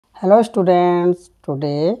Hello students,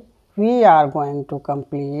 today we are going to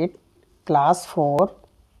complete class 4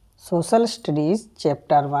 Social Studies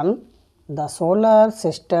chapter 1 The Solar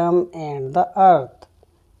System and the Earth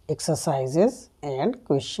exercises and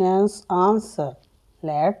questions answer.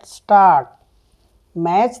 Let's start.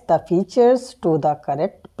 Match the features to the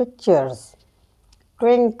correct pictures.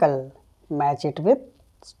 Twinkle, match it with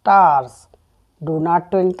stars. Do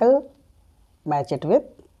not twinkle, match it with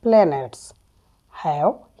planets.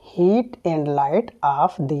 Have heat and light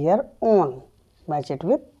of their own, match it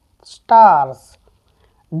with stars.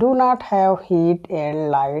 Do not have heat and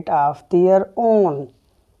light of their own,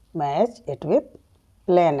 match it with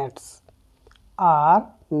planets. Are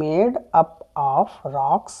made up of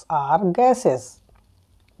rocks or gases,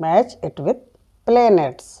 match it with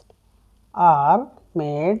planets. Are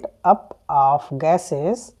made up of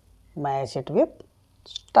gases, match it with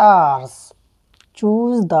stars.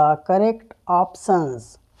 Choose the correct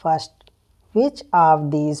options. First, which of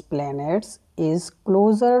these planets is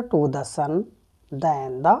closer to the Sun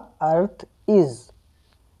than the Earth is?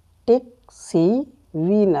 Tick C.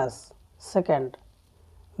 Venus. Second,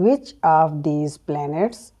 which of these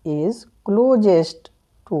planets is closest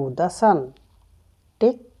to the Sun?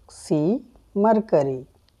 Tick C. Mercury.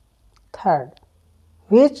 Third,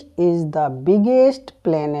 which is the biggest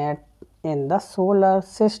planet in the solar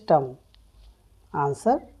system?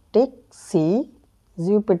 Answer, tick C.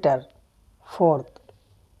 Jupiter. Fourth,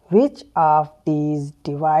 which of these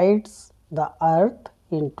divides the Earth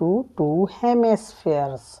into two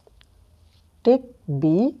hemispheres? Tick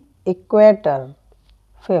B. Equator.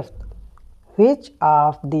 Fifth, which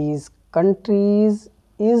of these countries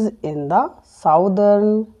is in the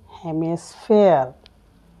southern hemisphere?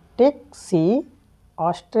 Tick C.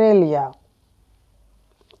 Australia.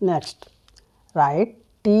 Next, write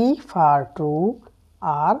T for true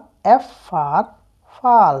or F for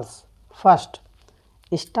false. First,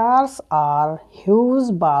 stars are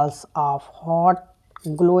huge balls of hot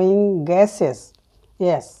glowing gases.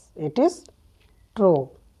 Yes, it is true.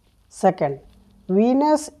 Second,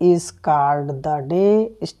 Venus is called the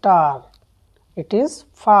day star. It is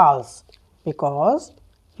false because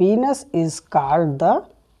Venus is called the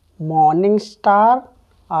morning star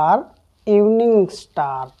or evening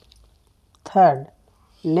star. Third,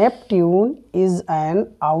 Neptune is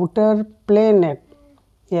an outer planet.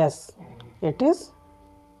 Yes, it is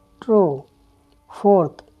true.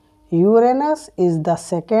 Fourth, Uranus is the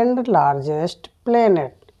second largest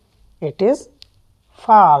planet. It is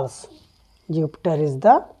false. Jupiter is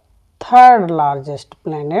the third largest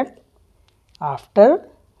planet after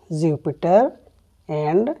Jupiter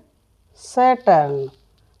and Saturn.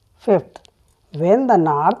 Fifth, when the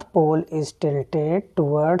North Pole is tilted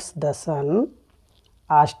towards the Sun,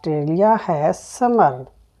 Australia has summer.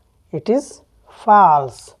 It is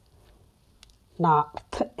false.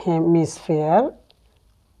 North Hemisphere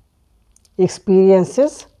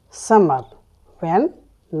experiences summer when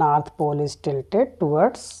North Pole is tilted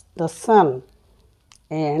towards the Sun,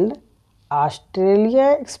 and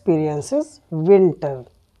Australia experiences winter,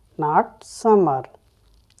 not summer.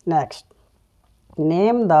 Next,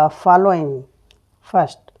 name the following.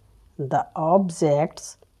 First, the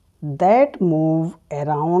objects that move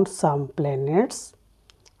around some planets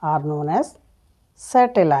are known as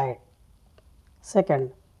satellite.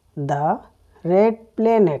 Second, the red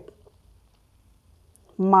planet,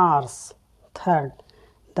 Mars. Third,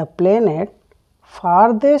 the planet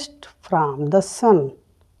farthest from the Sun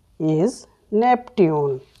is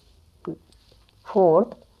Neptune.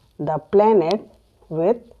 Fourth, the planet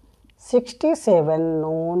with 67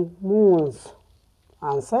 known moons.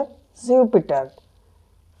 Answer, Jupiter.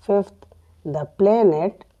 Fifth, the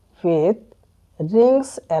planet with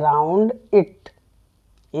rings around it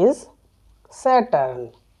is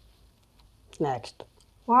Saturn. Next,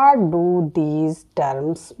 what do these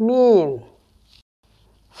terms mean?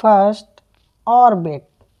 First, orbit.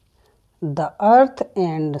 The Earth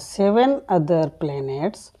and 7 other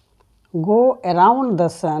planets go around the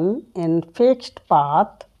Sun in fixed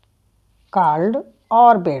path called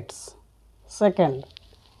orbits. Second,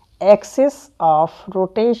 axis of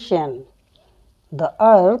rotation. The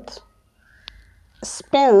Earth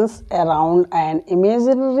spins around an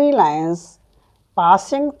imaginary line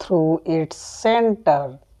passing through its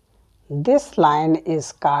center. This line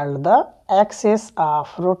is called the axis of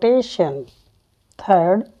rotation.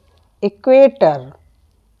 Third, equator.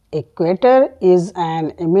 Equator is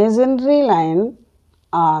an imaginary line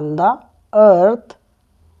on the Earth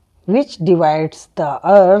which divides the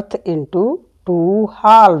Earth into two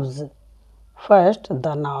halves. First,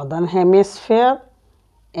 the northern hemisphere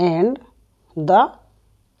and the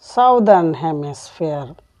southern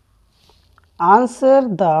hemisphere. Answer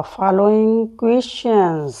the following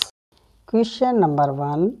questions. Question number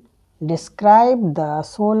 1. Describe the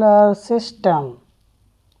solar system.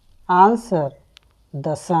 Answer.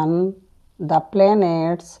 The Sun, the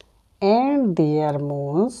planets and their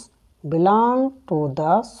moons belong to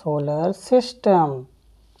the solar system.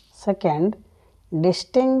 Second,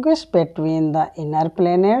 distinguish between the inner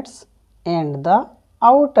planets and the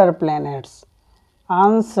outer planets.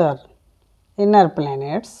 Answer. Inner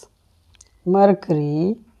planets.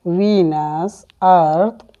 Mercury, Venus,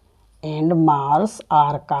 Earth and Mars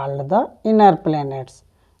are called the inner planets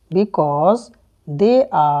because they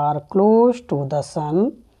are close to the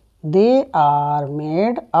Sun. They are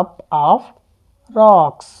made up of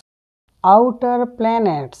rocks. Outer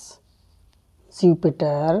planets.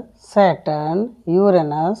 Jupiter, Saturn,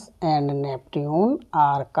 Uranus and Neptune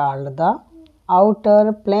are called the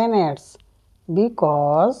outer planets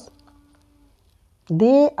because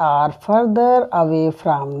they are further away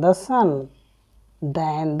from the Sun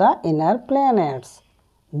than the inner planets.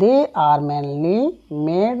 They are mainly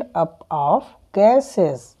made up of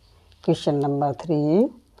gases. Question number 3.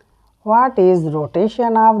 What is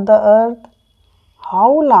rotation of the Earth?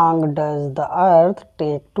 How long does the Earth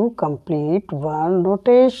take to complete one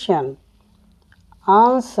rotation?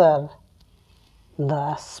 Answer.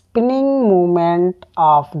 The spinning movement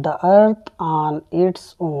of the Earth on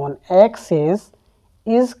its own axis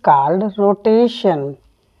is called rotation.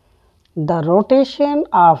 The rotation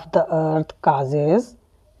of the Earth causes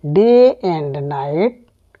day and night.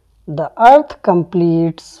 The Earth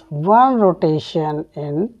completes one rotation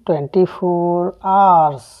in 24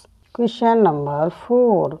 hours. Question number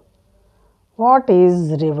 4. What is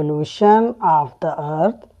revolution of the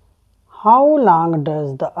Earth? How long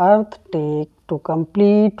does the Earth take to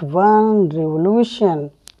complete one revolution?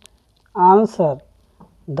 Answer.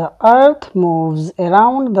 The Earth moves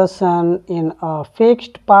around the Sun in a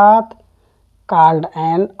fixed path called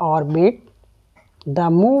an orbit. The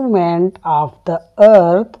movement of the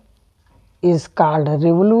Earth is called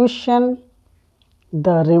revolution.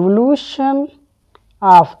 The revolution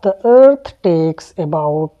of the Earth takes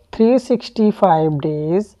about 365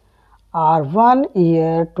 days or 1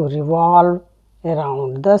 year to revolve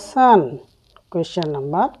around the Sun. Question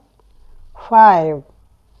number 5.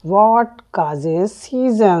 What causes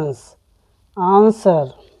seasons?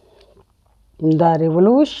 Answer. The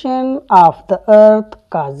revolution of the Earth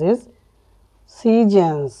causes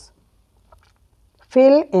seasons.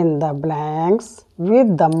 Fill in the blanks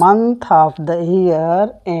with the month of the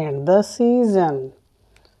year and the season.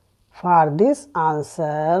 For this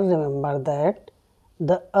answer, remember that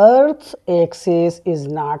the Earth's axis is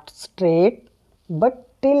not straight but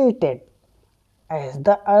tilted. As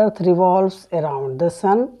the Earth revolves around the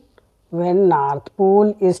Sun, when North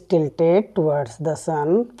Pole is tilted towards the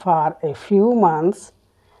Sun for a few months,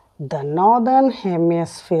 the northern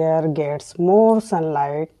hemisphere gets more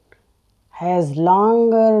sunlight, has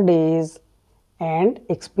longer days and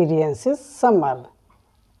experiences summer.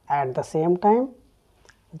 At the same time,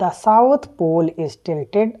 the South Pole is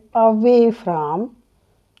tilted away from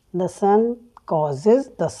the Sun, causes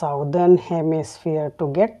the southern hemisphere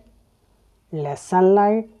to get less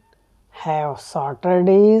sunlight, have shorter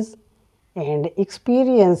days and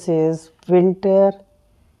experiences winter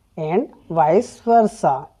and vice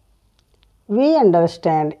versa. We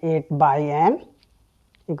understand it by an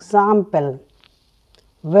example.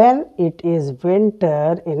 When it is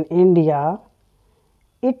winter in India,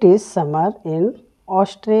 it is summer in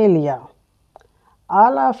Australia.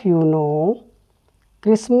 All of you know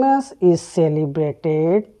Christmas is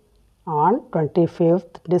celebrated on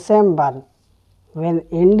 25th December when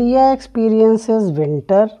India experiences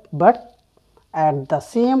winter, but at the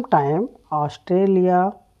same time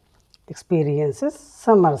Australia experiences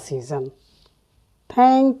summer season.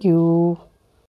 Thank you.